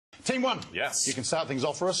Team one. Yes. You can start things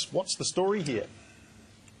off for us. What's the story here?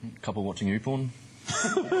 Couple watching YouPorn.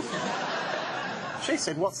 She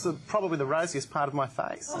said, what's probably the rosiest part of my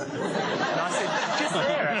face? And I said, just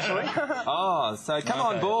there, actually. Oh, so come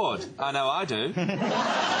on board. I know I do.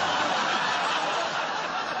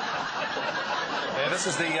 Yeah, this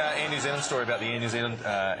is the Air New Zealand story about the Air New Zealand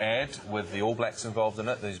ad with the All Blacks involved in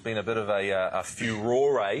it. There's been a bit of a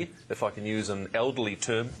furore, if I can use an elderly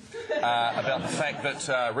term, about the fact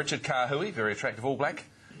that Richard Kahui, very attractive All Black,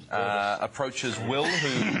 approaches Will,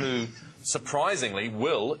 who surprisingly,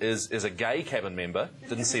 Will is a gay cabin member.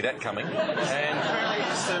 Didn't see that coming. And Apparently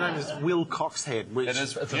his surname is Will Coxhead, which...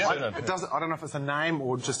 it's a I surname. don't know if it's a name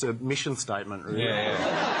or just a mission statement, really.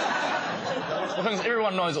 Yeah. The thing is,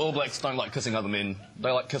 everyone knows All Blacks don't like kissing other men.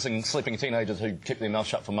 They like kissing sleeping teenagers who keep their mouth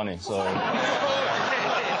shut for money, so...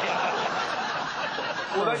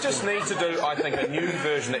 Well, they just need to do, I think, a new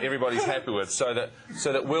version that everybody's happy with, so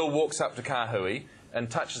that Will walks up to Kahui and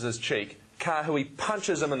touches his cheek. Kahui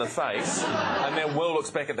punches him in the face, and then Will looks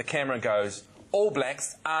back at the camera and goes, "All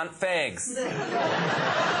Blacks aren't fags."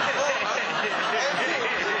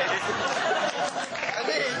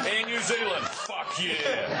 Air New Zealand, fuck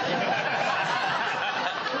yeah.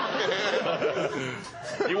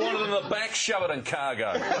 You want it in the back, shove it in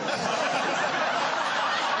cargo.